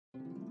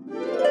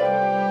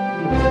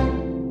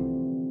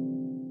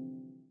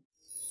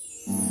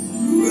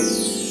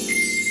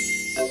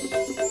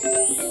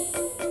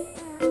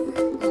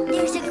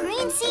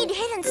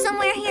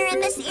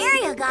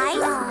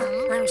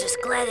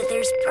glad that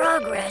there's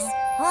progress.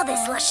 All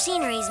this lush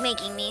scenery is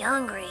making me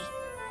hungry.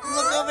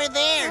 Look over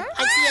there.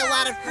 I see a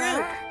lot of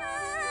fruit.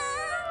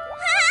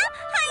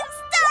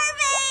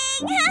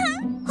 I'm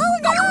starving!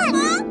 Hold on!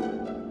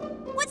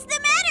 What's the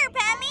matter,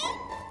 Pammy?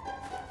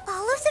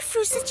 All of the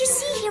fruits that you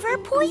see here are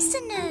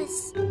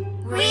poisonous.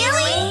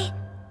 Really?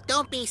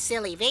 Don't be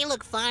silly. They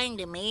look fine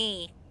to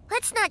me.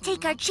 Let's not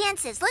take our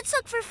chances. Let's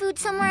look for food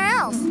somewhere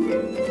else.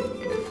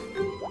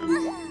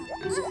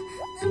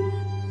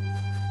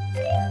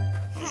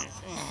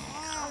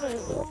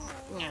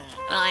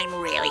 I'm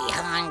really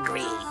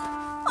hungry.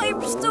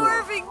 I'm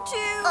starving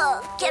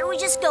too. Can we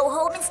just go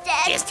home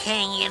instead? Just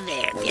hang in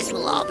there. This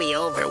will all be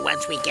over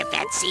once we get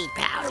that seed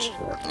pouch.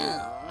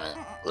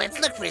 Let's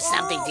look for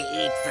something to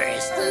eat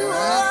first.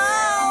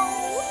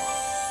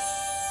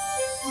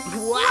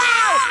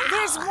 Wow!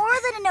 There's more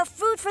than enough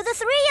food for the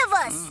three of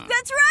us.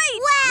 That's right.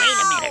 Wow!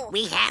 Wait a minute.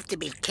 We have to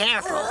be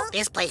careful.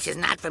 This place is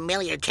not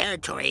familiar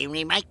territory, and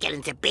we might get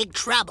into big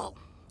trouble.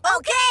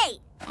 Okay.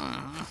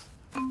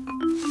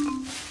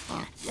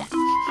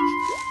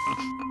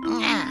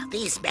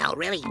 These smell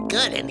really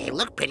good, and they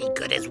look pretty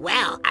good as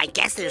well. I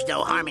guess there's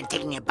no harm in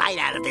taking a bite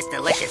out of this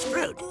delicious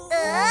fruit.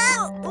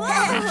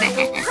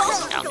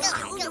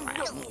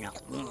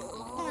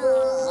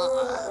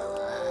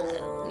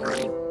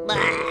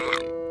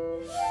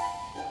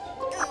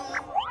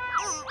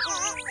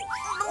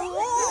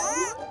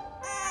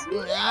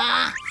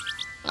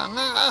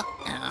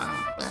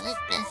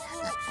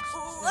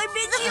 I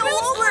mean, the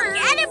fruits were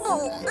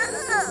edible.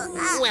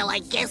 Well, I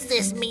guess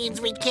this means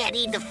we can't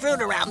eat the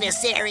fruit around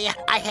this area.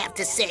 I have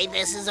to say,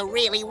 this is a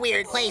really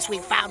weird place we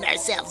found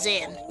ourselves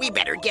in. We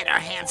better get our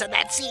hands on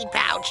that seed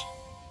pouch.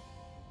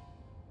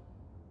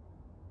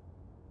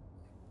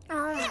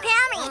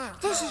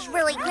 Pammy, this is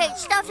really great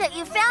stuff that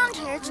you found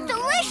here. It's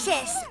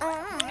delicious.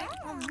 That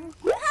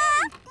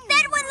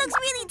one looks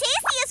really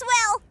tasty as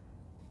well.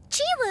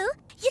 Chewoo,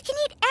 you can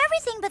eat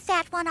everything but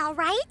that one, all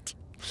right?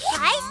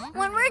 Guys,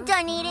 when we're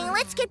done eating,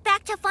 let's get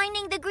back to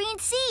finding the green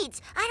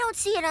seeds. I don't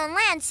see it on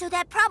land, so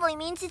that probably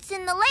means it's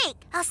in the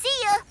lake. I'll see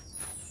ya.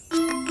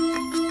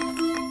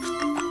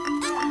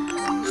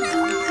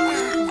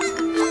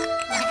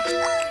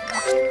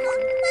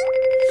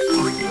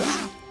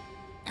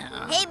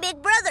 Hey,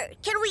 big brother,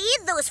 can we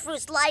eat those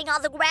fruits lying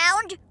on the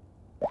ground?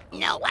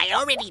 No, I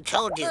already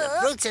told you. The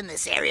fruits in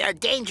this area are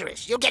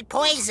dangerous. You'll get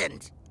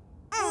poisoned.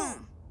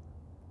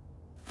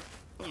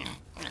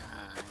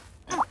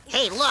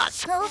 Hey, look!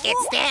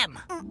 It's them!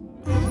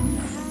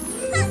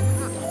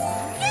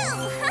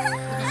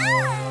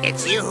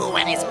 It's YooHoo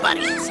and his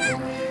buddies.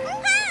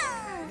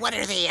 What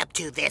are they up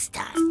to this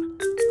time?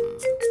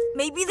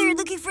 Maybe they're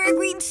looking for a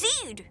green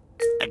seed.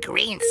 A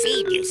green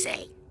seed, you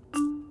say?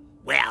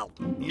 Well,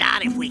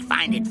 not if we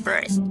find it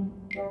first.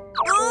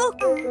 Oh,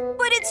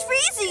 but it's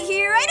freezing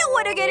here. I don't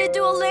want to get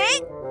into a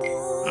lake.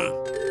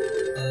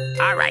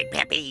 All right,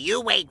 Peppy,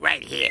 you wait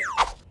right here.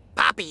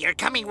 Poppy, you're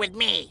coming with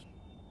me.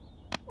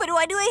 But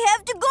why do I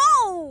have to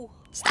go?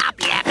 Stop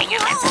yapping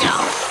and let's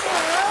go.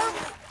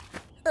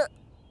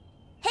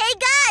 Hey,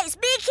 guys,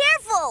 be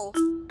careful.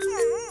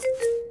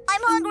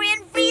 I'm hungry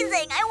and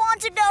freezing. I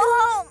want to go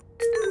home.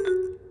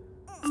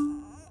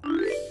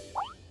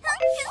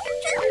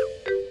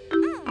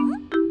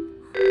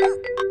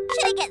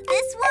 Should I get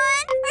this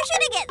one or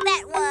should I get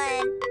that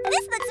one?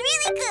 This looks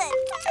really good.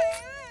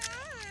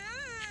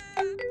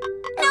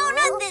 No,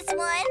 not this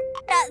one.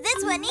 Not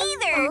this one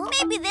either.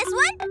 Maybe this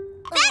one?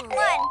 That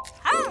one.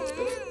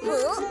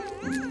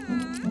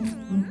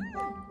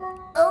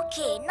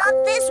 Okay, not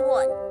this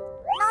one.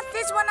 Not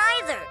this one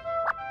either.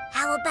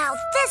 How about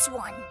this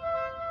one?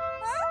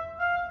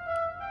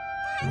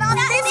 Not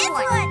this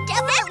one.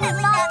 Definitely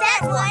not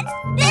that one.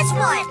 This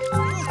one.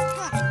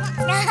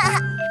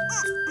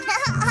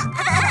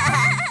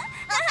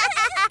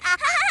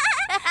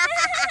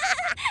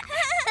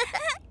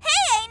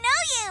 Hey, I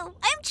know you.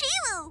 I'm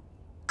Chewoo.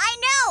 I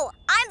know.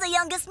 I'm the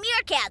youngest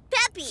Meerkat,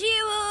 Peppy.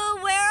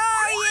 Chewoo, where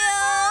are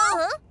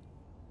you?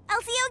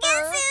 I'll see you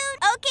again soon.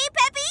 Okay,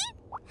 Peppy?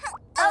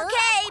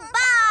 Okay,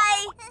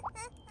 bye.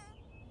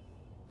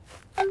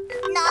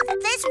 Not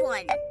this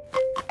one.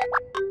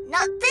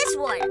 Not this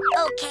one.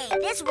 Okay,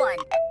 this one.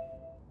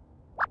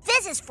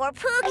 This is for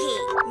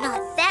Pookie.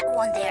 Not that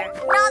one there.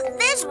 Not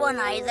this one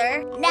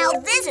either. Now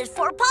this is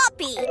for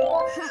Poppy.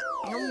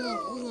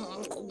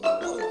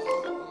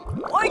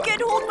 I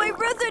can't hold my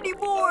breath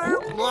anymore.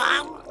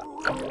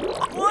 I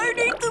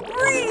need to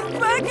breathe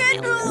back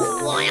into...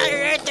 What on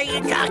earth are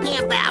you talking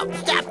about?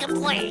 Stop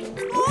complaining.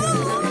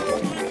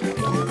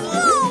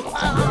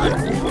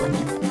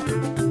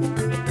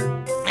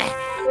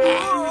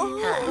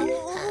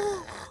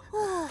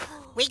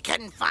 We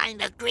couldn't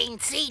find a green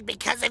seed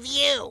because of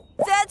you.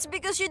 That's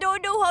because you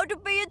don't know how to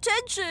pay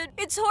attention.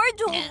 It's hard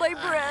to hold my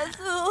breath.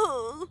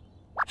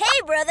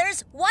 Hey,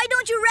 brothers, why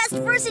don't you rest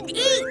first and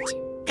eat?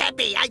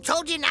 Peppy, I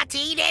told you not to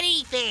eat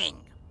anything.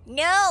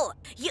 No,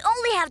 you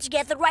only have to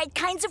get the right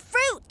kinds of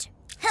fruit.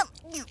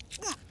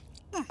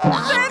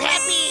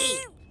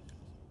 Peppy!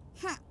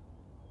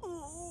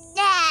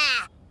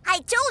 Ah, I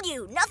told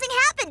you, nothing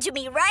happened to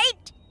me,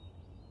 right?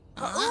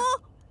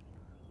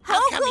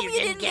 How come you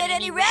didn't get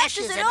any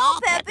rashes at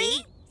all,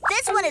 Peppy?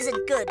 This one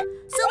isn't good.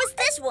 So is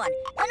this one.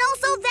 And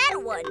also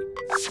that one.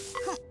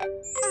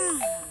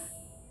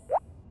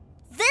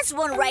 This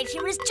one right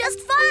here is just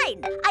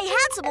fine. I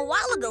had some a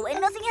while ago and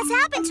nothing has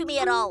happened to me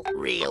at all.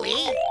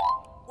 Really?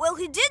 Well,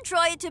 he did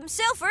try it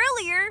himself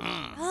earlier.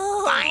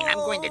 Fine, I'm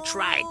going to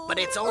try it, but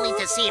it's only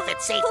to see if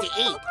it's safe to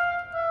eat.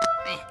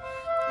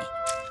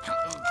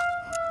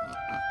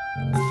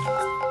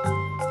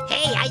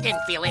 Hey, I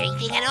didn't feel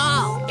anything at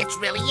all. It's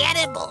really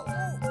edible.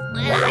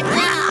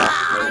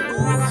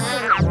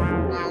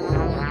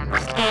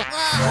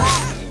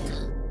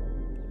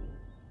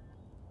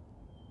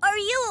 Are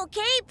you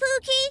okay,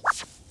 Pookie?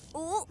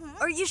 Oh,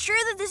 are you sure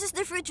that this is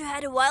the fruit you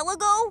had a while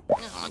ago?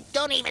 Oh,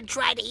 don't even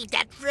try to eat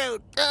that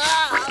fruit.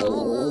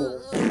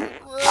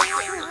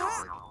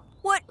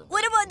 What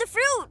about the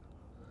fruit?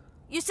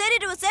 You said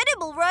it was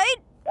edible, right?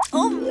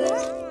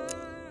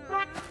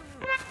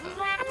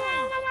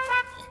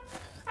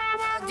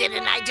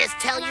 Didn't I just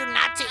tell you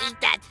not to eat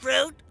that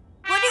fruit?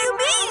 What do you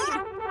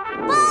mean?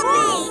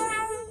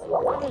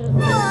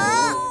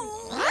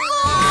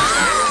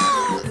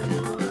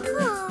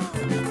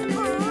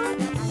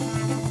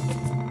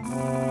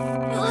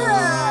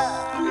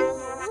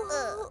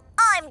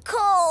 I'm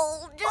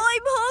cold.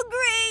 I'm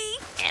hungry.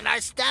 And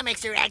our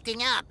stomachs are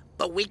acting up.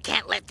 But we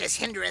can't let this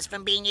hinder us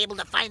from being able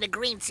to find a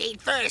green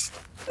seed first.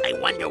 I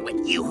wonder what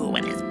YooHoo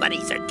and his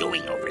buddies are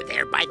doing over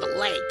there by the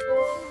lake.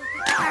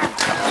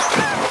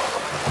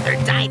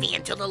 They're diving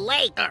into the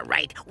lake. All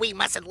right, we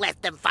mustn't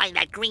let them find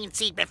that green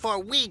seed before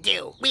we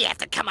do. We have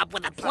to come up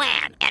with a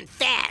plan, and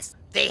fast.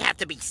 They have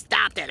to be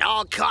stopped at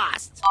all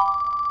costs.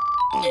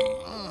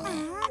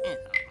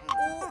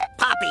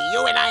 Poppy,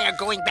 you and I are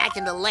going back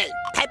in the lake.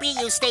 Peppy,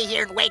 you stay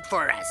here and wait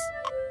for us.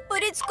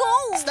 But it's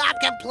cold. Stop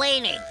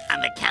complaining. On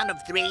the count of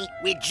 3,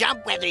 we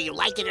jump whether you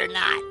like it or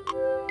not.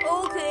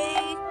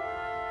 Okay.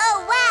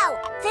 Oh, wow.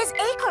 This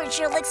acorn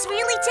sure looks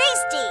really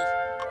tasty.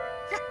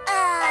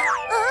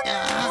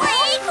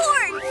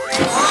 Acorn!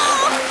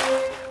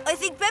 I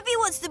think Peppy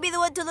wants to be the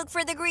one to look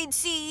for the green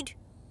seed.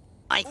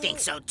 I think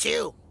so,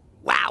 too.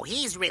 Wow,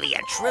 he's really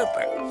a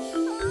trooper.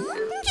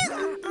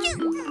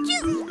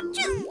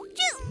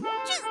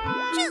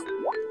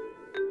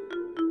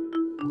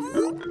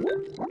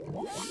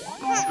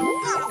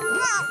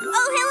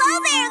 Oh, hello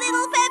there,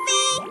 little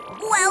Peppy.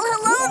 Well,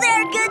 hello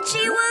there, good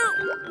Chewoo.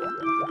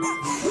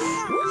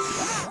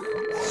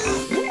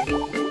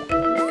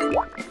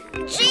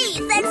 Gee,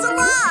 thanks a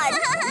lot.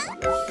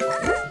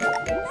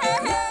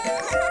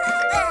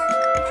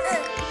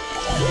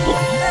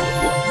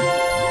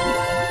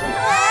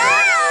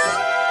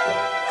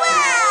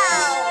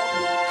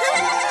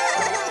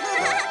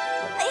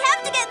 I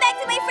have to get back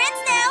to my friends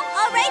now.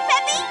 All right,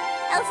 Peppy?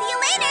 I'll see you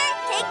later.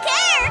 Take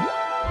care.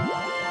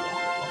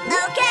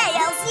 Okay,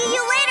 I'll see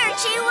you later,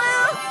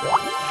 Chewoo.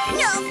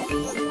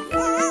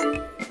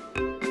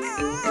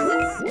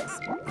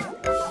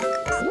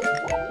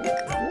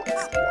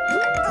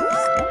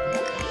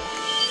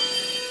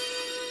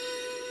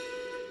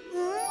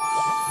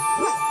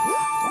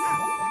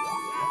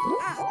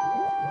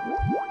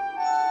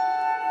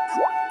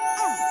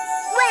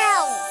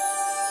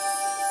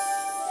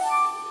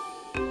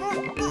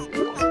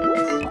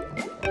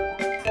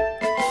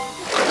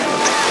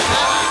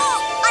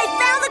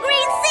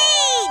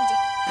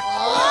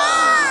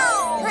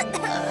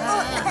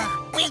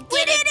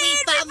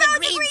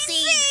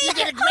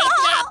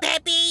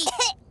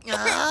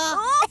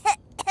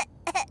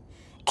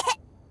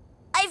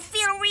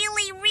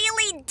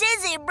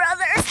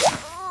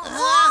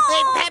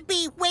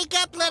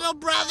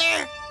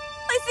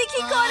 I think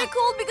he caught a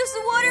cold because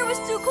the water was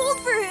too cold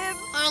for him.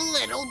 Our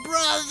little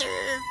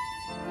brother.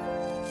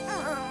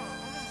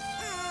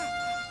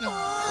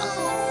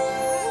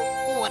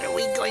 What are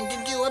we going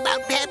to do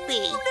about Peppy?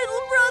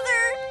 Little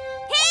brother.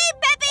 Hey,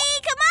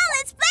 Peppy, come on,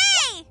 let's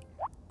play.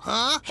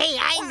 Huh? Hey,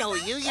 I know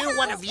you. You're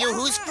one of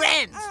YooHoo's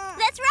friends.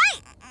 That's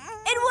right.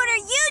 And what are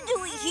you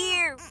doing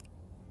here?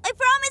 I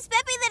promised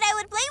Peppy that I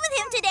would play with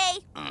him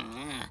today.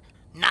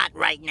 Not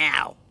right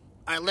now.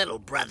 Our little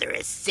brother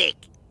is sick.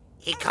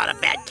 He caught a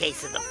bad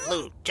case of the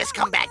flu. Just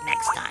come back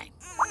next time.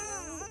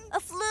 A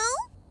flu?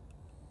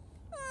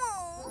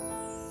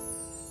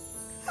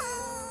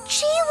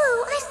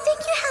 Chewoo, I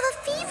think you have a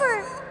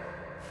fever.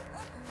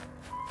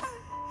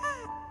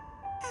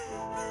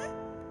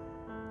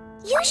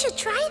 You should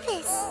try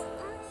this.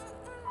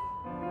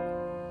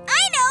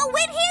 I know!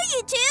 Wait here,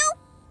 you two!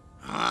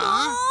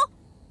 Huh?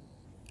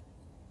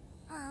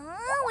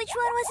 Which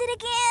one was it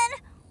again?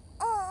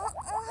 Oh,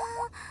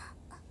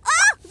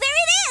 there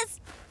it is!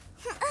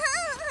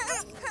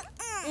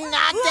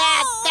 Not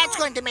that! That's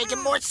going to make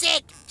him more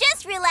sick.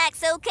 Just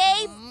relax,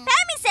 okay?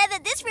 Pammy said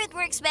that this fruit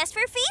works best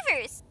for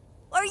fevers.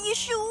 Are you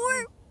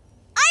sure?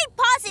 I'm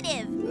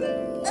positive.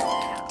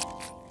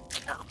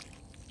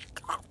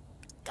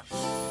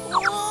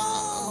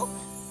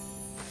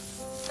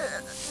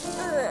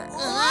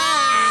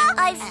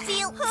 I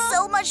feel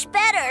so much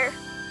better.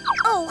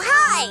 Oh,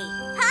 hi!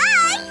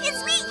 Hi,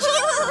 it's me,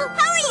 Chewoo.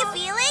 How are you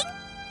feeling?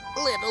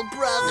 little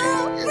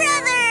brother.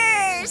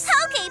 Brothers!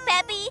 Okay,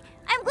 Peppy.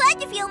 I'm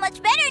glad you feel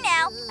much better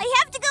now. I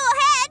have to go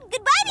ahead.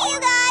 Goodbye to you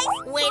guys.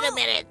 Wait a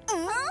minute.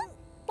 Huh?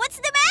 What's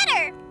the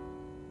matter?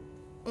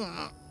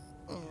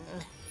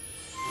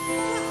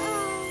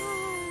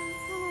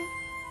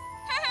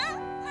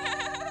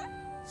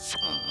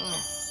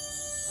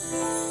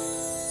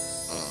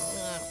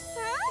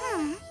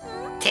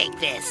 Take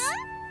this.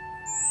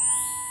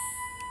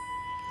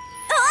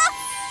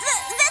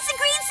 That's the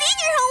green seed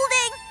you're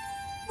holding.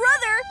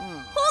 Brother,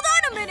 hold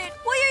on a minute.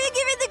 Why are you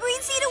giving the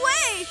green seed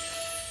away?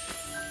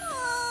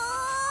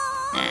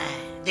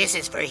 This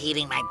is for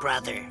healing my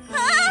brother.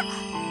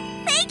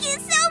 Thank you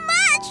so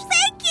much.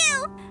 Thank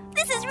you.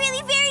 This is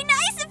really very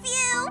nice of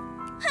you.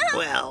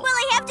 Well,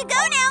 I have to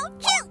go now.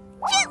 Choo,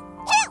 choo,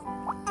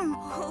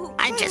 choo.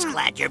 I'm just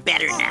glad you're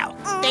better now.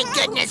 Thank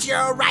goodness you're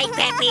all right,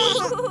 Peppy.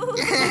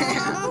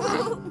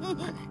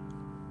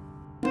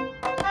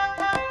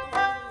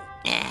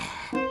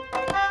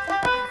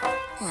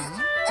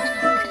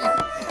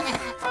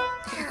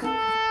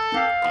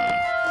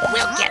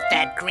 We'll get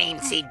that green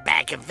seed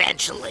back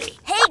eventually.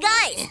 Hey,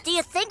 guys, do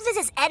you think this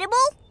is edible?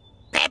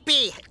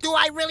 Peppy, do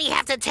I really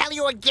have to tell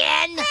you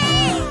again?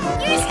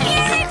 You're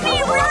scaring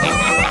me, brother.